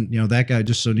 And that guy,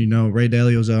 just so you know, Ray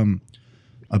Dalio's,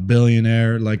 a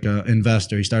billionaire, like a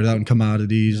investor. He started out in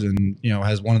commodities and,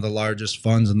 has one of the largest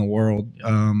funds in the world.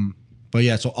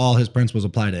 So all his principles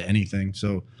apply to anything.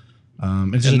 So,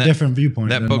 it's just a different viewpoint.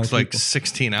 That book's like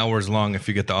 16 hours long if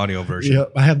you get the audio version. Yeah,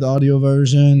 I have the audio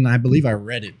version. I believe I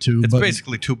read it too. It's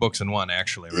basically 2 books in one,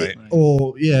 actually, right?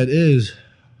 Yeah, it is.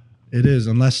 It is,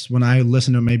 unless when I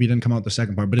listened to it, maybe it didn't come out the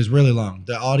second part, but it's really long.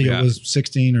 The audio was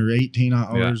 16 or 18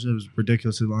 hours. It was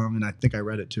ridiculously long, and I think I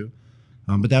read it too.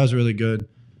 But that was really good.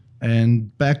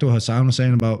 And back to what Hassan was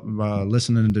saying about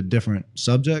listening to different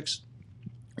subjects.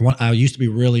 I used to be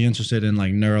really interested in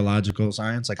like neurological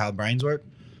science, like how brains work.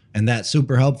 And that's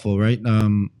super helpful, right?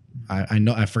 I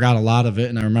know I forgot a lot of it,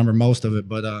 and I remember most of it,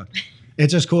 but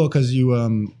it's just cool because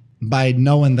you, by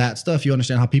knowing that stuff, you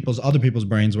understand how other people's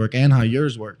brains work and how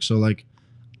yours work. So, like,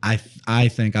 I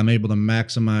think I'm able to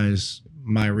maximize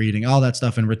my reading, all that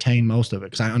stuff, and retain most of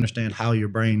it because I understand how your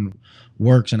brain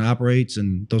works and operates,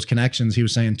 and those connections. He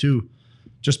was saying too,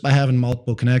 just by having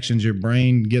multiple connections, your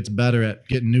brain gets better at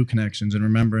getting new connections and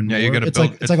remembering. Yeah, you got to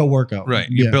it's like a workout, right?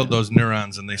 You build those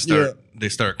neurons, and they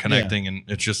start connecting, and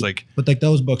it's just like. But like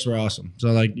those books were awesome. So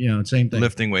like same thing.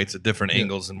 Lifting weights at different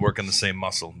angles and working the same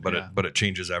muscle, but it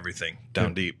changes everything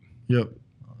down deep. Yep.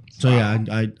 So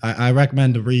I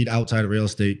recommend to read outside of real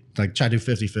estate. Like try to do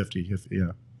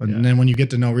 50-50. And then when you get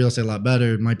to know real estate a lot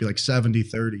better, it might be like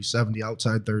 70-30, 70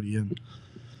 outside, 30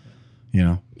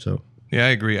 in. So. Yeah, I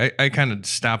agree. I kind of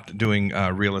stopped doing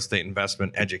real estate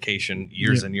investment education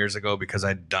years and years ago because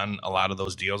I'd done a lot of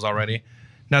those deals already.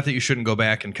 Not that you shouldn't go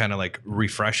back and kind of like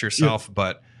refresh yourself,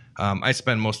 but I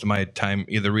spend most of my time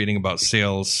either reading about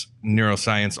sales,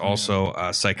 neuroscience, also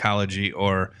psychology,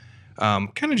 or kind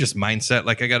of just mindset.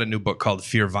 Like I got a new book called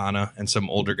Fearvana, and some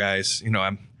older guys,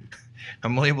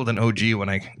 I'm labeled an OG when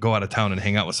I go out of town and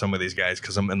hang out with some of these guys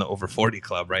because I'm in the over 40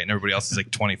 club, right? And everybody else is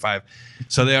like 25.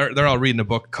 So they're all reading a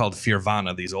book called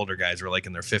Fearvana. These older guys are like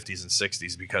in their 50s and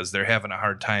 60s because they're having a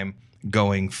hard time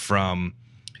going from,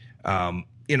 I'm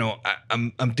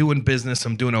doing business,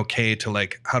 I'm doing okay, to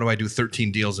like, how do I do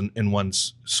 13 deals in one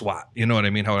swat? You know what I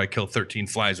mean? How do I kill 13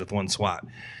 flies with one swat?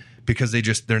 Because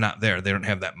they're not there. They don't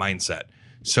have that mindset.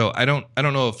 So I don't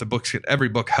know if every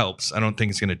book helps. I don't think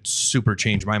it's going to super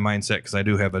change my mindset because I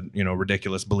do have a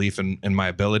ridiculous belief in my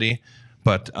ability.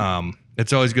 But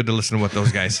it's always good to listen to what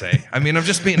those guys say. I mean, I'm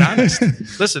just being honest.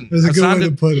 Listen,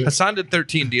 Hassan did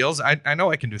 13 deals. I know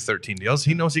I can do 13 deals.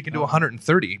 He knows he can do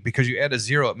 130 because you add a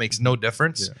zero, it makes no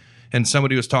difference. Yeah. And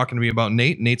somebody was talking to me about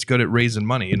Nate. Nate's good at raising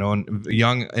money, and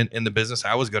young in the business,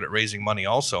 I was good at raising money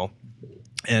also.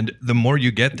 And the more you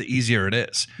get, the easier it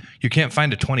is. You can't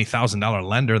find a $20,000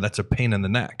 lender. That's a pain in the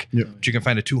neck. Yeah. But you can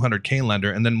find a $200K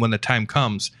lender. And then when the time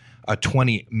comes, a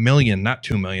 $20 million, not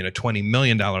 $2 million, a $20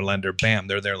 million lender, bam,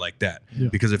 they're there like that. Yeah.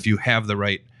 Because if you have the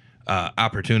right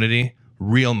opportunity,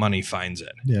 real money finds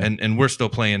it. Yeah. And we're still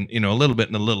playing, a little bit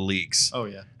in the little leagues. Oh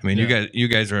yeah. I mean, you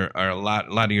guys are a lot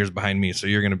of years behind me, so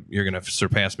you're gonna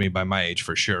surpass me by my age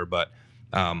for sure. But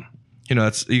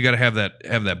you got to have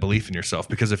that belief in yourself,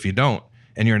 because if you don't,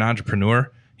 and you're an entrepreneur,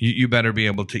 you better be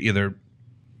able to either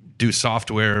do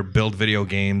software, build video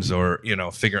games, or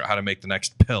figure out how to make the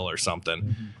next pill or something.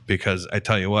 Mm-hmm. Because I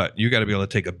tell you what, you got to be able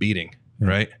to take a beating,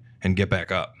 right, and get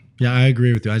back up. Yeah, I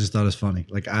agree with you. I just thought it was funny.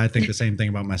 Like, I think the same thing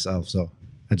about myself. So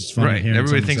I just funny. Right.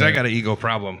 Everybody thinks I got an ego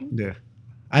problem. Yeah.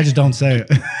 I just don't say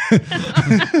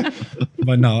it.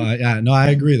 But no,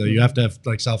 I agree though. You have to have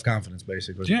like self-confidence,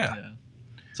 basically. Yeah.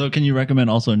 So can you recommend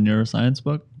also a neuroscience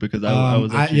book? Because I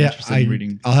was actually interested in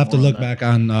reading. I'll have to look back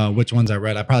on which ones I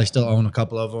read. I probably still own a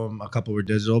couple of them. A couple were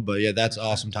digital, but yeah, that's an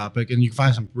awesome topic. And you can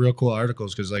find some real cool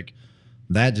articles because like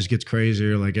that just gets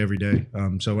crazier like every day.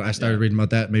 So I started reading about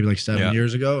that maybe like 7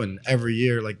 years ago, and every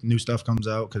year like new stuff comes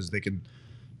out because they can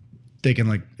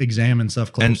like examine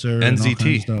stuff closer. And NZT. All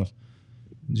kinds of stuff.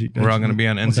 We're all going to be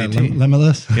on NZT.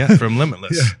 Limitless? Yeah, from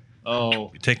Limitless. Yeah.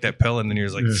 Oh. You take that pill and then you're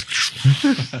just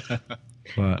like...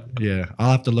 But yeah,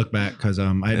 I'll have to look back because I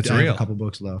have a couple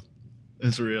books left.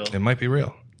 It's real. It might be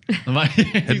real.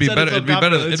 It'd be better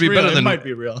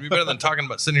than talking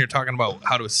about sitting here talking about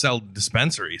how to sell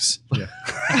dispensaries. Yeah.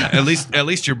 at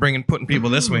least you're putting people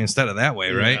this way instead of that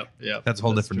way, right? Yeah. That's a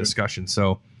whole different discussion.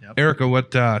 So,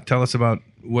 Erica, tell us about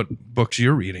what books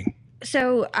you're reading.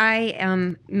 So I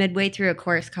am midway through a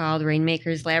course called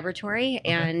Rainmaker's Laboratory,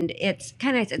 and it's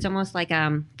kind of it's almost like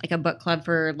a book club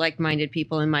for like-minded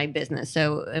people in my business.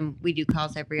 So we do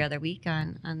calls every other week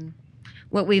on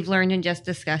what we've learned and just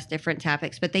discuss different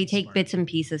topics. But they take bits and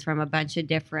pieces from a bunch of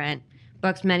different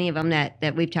books, many of them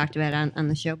that we've talked about on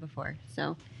the show before.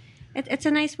 So it's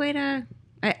a nice way to.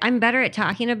 I'm better at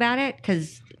talking about it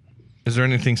because. Is there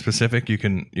anything specific you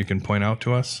can point out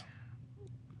to us?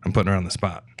 I'm putting her on the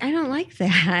spot. I don't like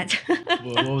that.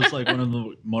 What was like one of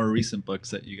the more recent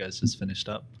books that you guys just finished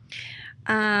up?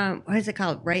 What is it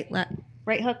called? Right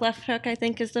hook, left hook, I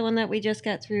think is the one that we just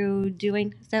got through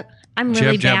doing. I'm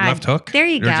really jab, bad. Left hook? There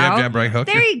you go. Jab, right hook?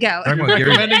 There you go. You're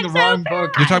recommending the wrong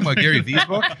book. You're talking about Gary Vee's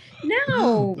book?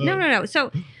 No.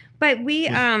 So, but we,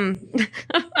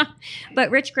 but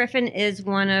Rich Griffin is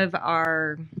one of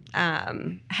our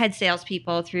head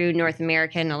salespeople through North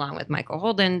American, along with Michael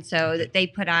Holden. So that they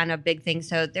put on a big thing.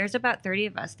 So there's about 30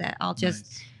 of us that all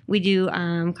just we do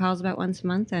calls about once a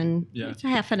month, and it's a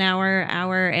half an hour,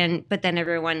 but then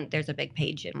everyone there's a big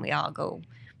page, and we all go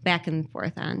back and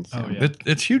forth on. So.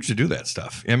 It's huge to do that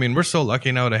stuff. I mean, we're so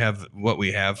lucky now to have what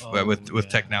we have with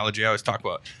technology. I always talk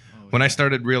about. When I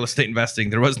started real estate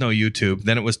investing, there was no YouTube.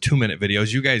 Then it was 2-minute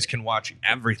videos. You guys can watch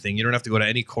everything. You don't have to go to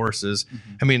any courses.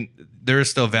 Mm-hmm. I mean, there is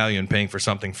still value in paying for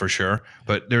something for sure,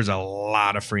 but there's a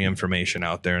lot of free information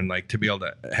out there. And like to be able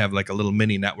to have like a little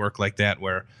mini network like that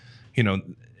where,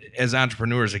 as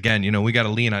entrepreneurs, again, we got to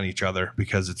lean on each other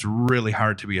because it's really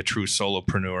hard to be a true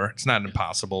solopreneur. It's not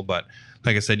impossible, but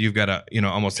like I said, you've got to,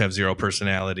 almost have zero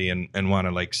personality and want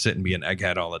to like sit and be an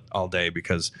egghead all day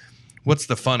because what's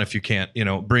the fun if you can't,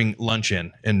 bring lunch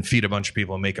in and feed a bunch of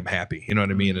people and make them happy? You know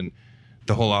what I mean? And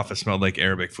the whole office smelled like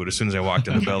Arabic food as soon as I walked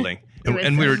in the building.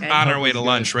 And we so were good. on our way That to was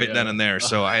lunch good, right yeah. then and there.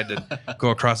 So I had to go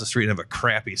across the street and have a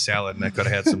crappy salad, and I could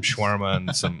have had some shawarma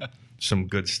and some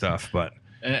good stuff. But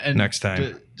And next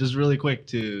time. just really quick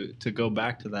to go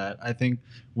back to that, I think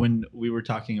when we were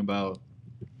talking about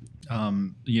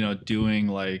doing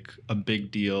like a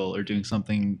big deal or doing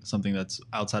something that's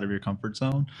outside of your comfort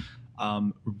zone,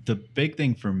 the big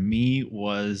thing for me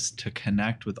was to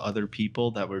connect with other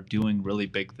people that were doing really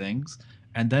big things,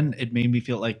 and then it made me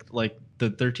feel like the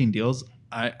 13 deals.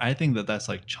 I think that's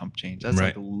like chump change. That's Right.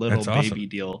 like a little That's baby awesome.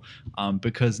 deal,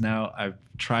 because now I've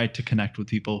tried to connect with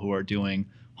people who are doing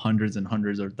hundreds and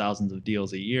hundreds or thousands of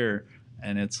deals a year,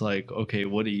 and it's like, okay,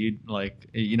 what do you like?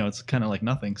 It's kind of like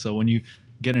nothing. So when you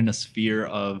get in a sphere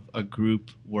of a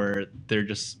group where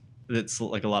it's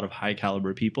like a lot of high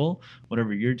caliber people,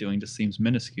 whatever you're doing just seems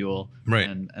minuscule, Right.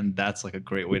 and that's like a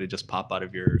great way to just pop out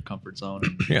of your comfort zone.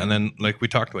 yeah, and then like we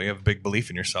talked about, you have a big belief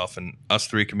in yourself, and us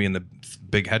three can be in the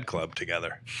big head club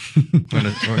together.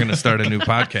 We're gonna start a new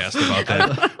podcast about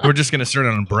that. We're just gonna start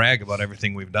on and brag about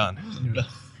everything we've done.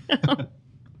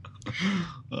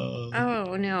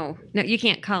 Oh no, you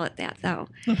can't call it that though.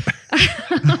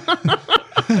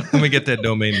 Let me get that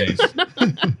domain name.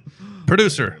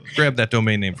 Producer, grab that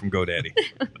domain name from GoDaddy.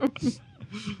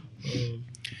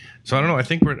 So I don't know. I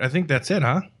think that's it,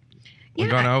 huh? We've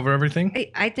Yeah. gone over everything.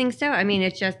 I think so. I mean,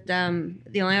 it's just the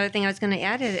only other thing I was going to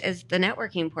add is the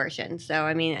networking portion. So,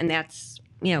 I mean, and that's,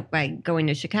 by going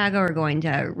to Chicago or going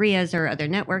to RIAs or other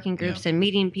networking groups and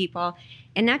meeting people,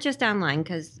 and not just online,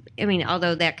 because, I mean,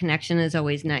 although that connection is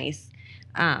always nice,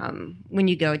 when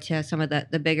you go to some of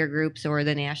the bigger groups or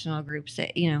the national groups,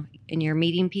 and you're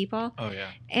meeting people. Oh yeah.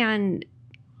 And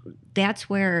that's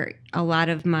where a lot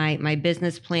of my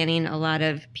business planning, a lot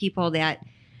of people that,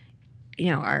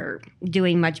 are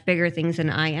doing much bigger things than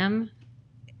I am,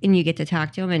 and you get to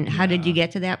talk to them and how did you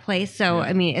get to that place? So, Yeah.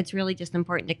 I mean, it's really just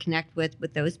important to connect with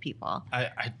those people. I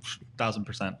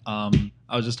 1,000%.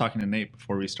 I was just talking to Nate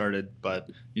before we started,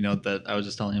 but that I was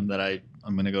just telling him that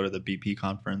I'm going to go to the BP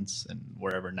conference in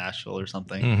wherever, Nashville or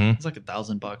something. Mhm. It's like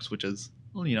 $1,000, which is,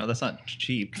 that's not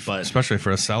cheap, but Especially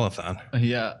for a sellathon,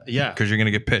 yeah. because you're gonna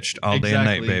get pitched all day and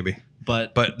night, Exactly. baby.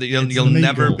 But You'll It's the main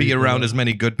never goal, be people, around though. as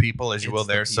many good people as you will it's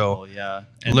the there. So people, yeah.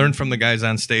 learn from the guys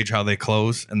on stage how they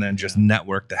close, and then just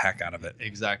network the heck out of it.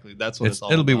 Exactly. That's what it's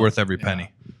all It'll be about. worth every Yeah.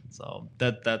 penny. So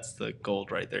that's the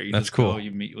gold right there. You That's just cool. Go, you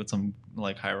meet with some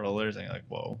like high rollers, and you're like,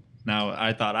 whoa. Now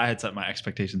I thought I had set my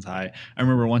expectations high. I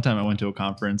remember one time I went to a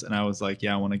conference and I was like,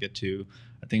 yeah, I want to get to,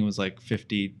 I think it was like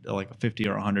 50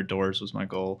 or 100 doors was my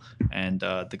goal. And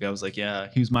the guy was like, yeah,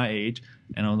 he was my age.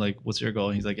 And I was like, what's your goal?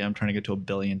 And he's like, yeah, I'm trying to get to $1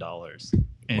 billion.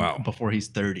 And Wow. before he's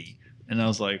 30. And I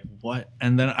was like, what?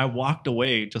 And then I walked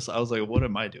away. I was like, what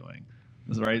am I doing?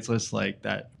 Right. So it's like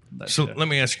that. So let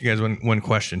me ask you guys one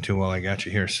question too while I got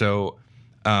you here. So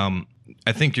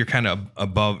I think you're kind of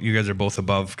above, you guys are both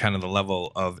above kind of the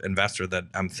level of investor that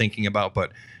I'm thinking about.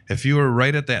 But if you were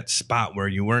right at that spot where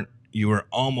you were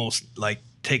almost like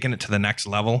taking it to the next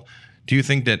level, do you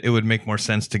think that it would make more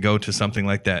sense to go to something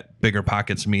like that Bigger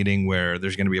Pockets meeting where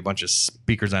there's going to be a bunch of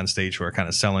speakers on stage who are kind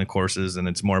of selling courses and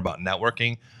it's more about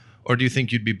networking? Or do you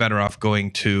think you'd be better off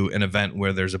going to an event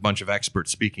where there's a bunch of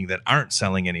experts speaking that aren't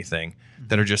selling anything,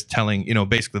 that are just telling,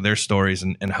 basically their stories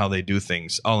and how they do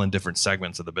things all in different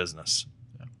segments of the business?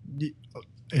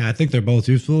 Yeah, I think they're both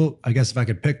useful. I guess if I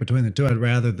could pick between the two, I'd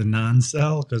rather the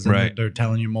non-sell because Right. they're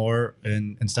telling you more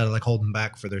and instead of like holding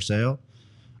back for their sale.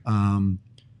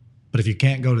 But if you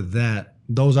can't go to that,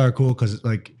 those are cool because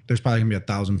like there's probably gonna be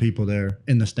 1,000 people there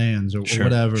in the stands or Sure,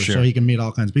 whatever, sure. so you can meet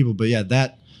all kinds of people. But yeah,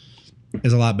 that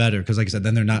is a lot better because, like I said,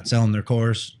 then they're not selling their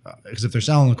course. Because if they're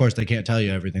selling the course, they can't tell you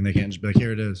everything. They can't just be like,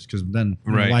 here it is. Because then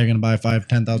Right. why are you gonna buy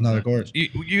 $5,000-$10,000 course? You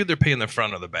either pay in the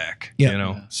front or the back, Yeah.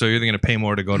 Yeah. So you're either going to pay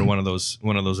more to go to one of those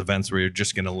events where you're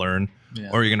just going to learn,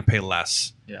 Yeah. or you're going to pay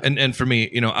less. Yeah. And for me,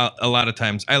 a lot of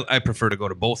times I prefer to go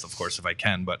to both, of course, if I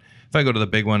can. But if I go to the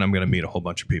big one, I'm going to meet a whole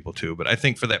bunch of people too. But I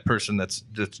think for that person that's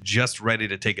just ready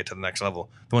to take it to the next level,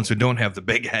 the ones who don't have the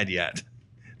big head yet,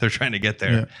 they're trying to get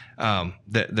there.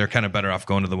 They're kind of better off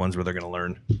going to the ones where they're going to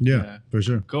learn. Yeah, for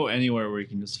sure. Go anywhere where you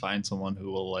can just find someone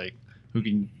who will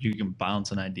you can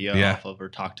bounce an idea Yeah. off of or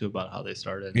talk to about how they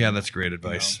started. Yeah, that's great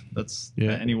advice. That's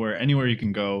Yeah. anywhere you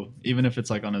can go, even if it's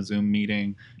like on a Zoom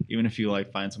meeting, even if you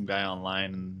like find some guy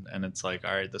online and it's like,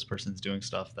 all right, this person's doing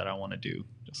stuff that I want to do,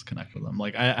 just connect with them.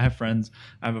 Like I have friends.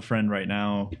 I have a friend right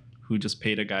now who just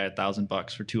paid a guy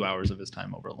 $1,000 for 2 hours of his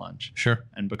time over lunch. Sure.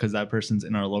 And because that person's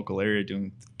in our local area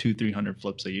doing 200-300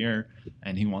 flips a year,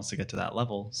 and he wants to get to that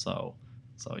level, so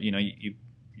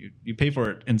you pay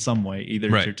for it in some way, either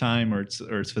Right. it's your time or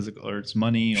it's physical or it's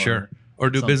money, or Sure. Or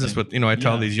do business something. with, I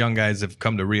tell Yeah. these young guys have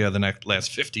come to RIA the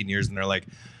last 15 years and they're like,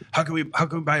 how can we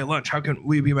buy you lunch? How can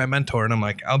we be my mentor? And I'm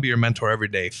like, I'll be your mentor every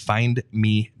day. Find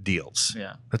me deals.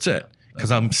 Yeah. That's it.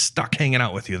 Because I'm stuck hanging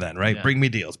out with you then, right? Yeah. Bring me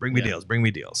deals. Bring me Yeah. deals. Bring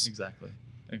me deals. Exactly.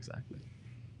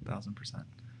 1,000%.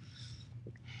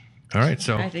 All right.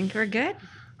 So, I think we're good.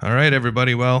 all right,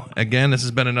 everybody. Well, again, this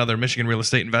has been another Michigan Real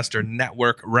Estate Investor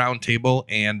Network Roundtable.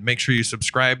 And make sure you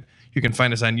subscribe. You can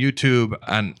find us on YouTube,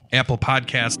 on Apple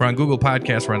Podcasts, we're on Google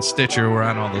Podcasts, we're on Stitcher, we're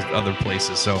on all those other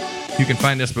places. So you can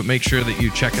find us, but make sure that you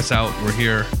check us out. We're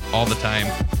here all the time,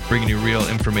 bringing you real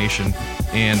information.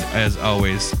 And as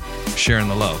always, sharing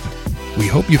the love. We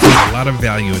hope you found a lot of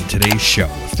value in today's show.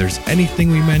 If there's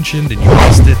anything we mentioned and you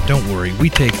missed it, don't worry. We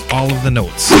take all of the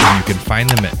notes, and you can find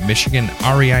them at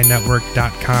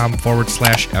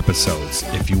michiganreinetwork.com/episodes.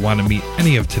 If you want to meet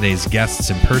any of today's guests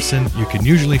in person, you can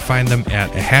usually find them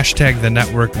at a #The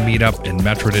Network meetup in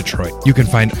Metro Detroit. You can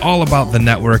find all about the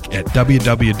network at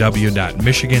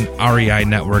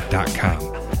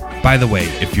www.michiganreinetwork.com. By the way,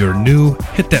 if you're new,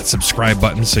 hit that subscribe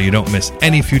button so you don't miss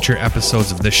any future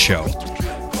episodes of this show.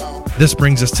 This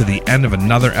brings us to the end of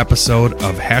another episode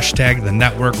of #The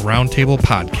Network Roundtable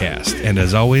Podcast. And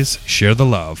as always, share the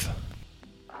love.